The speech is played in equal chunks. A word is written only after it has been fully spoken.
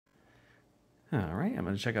Alright, I'm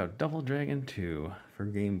going to check out Double Dragon 2 for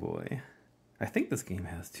Game Boy. I think this game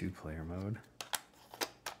has 2-player mode.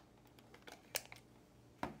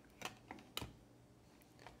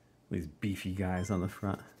 These beefy guys on the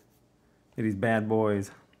front. Hey, these bad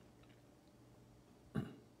boys.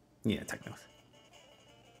 Yeah, Technos.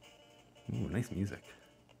 Ooh, nice music.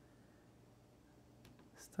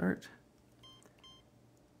 Start.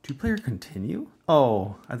 2-player continue?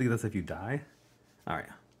 Oh, I think that's if you die. Alright.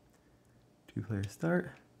 2-player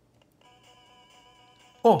start.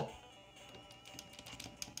 Oh!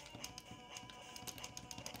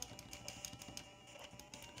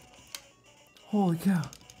 Holy cow.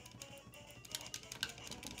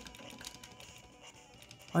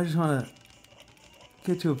 I just want to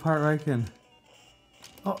get to a part where I can...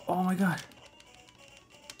 Oh my god.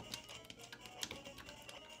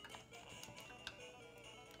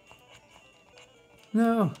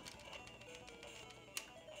 No.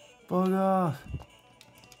 Bug off.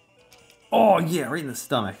 Oh yeah, right in the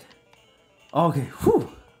stomach. Okay,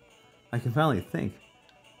 whew. I can finally think.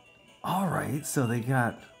 Alright, so they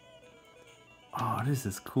got... Oh, this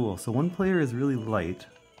is cool. So one player is really light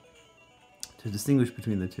to distinguish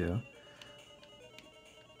between the two.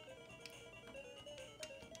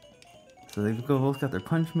 So they've both got their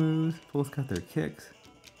punch moves, both got their kicks.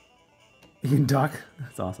 You can duck.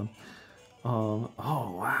 That's awesome. Oh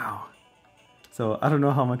wow. So I don't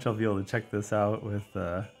know how much I'll be able to check this out with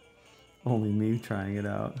only me trying it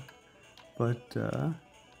out, but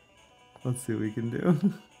let's see what we can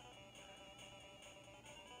do.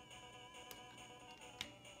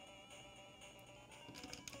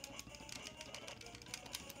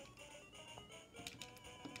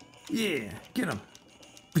 Yeah, get him.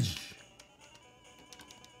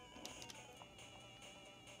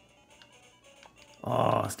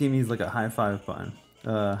 Oh, this game needs like a high five button.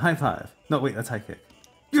 High five. No, wait, that's high kick.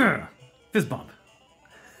 Yeah! Fist bump.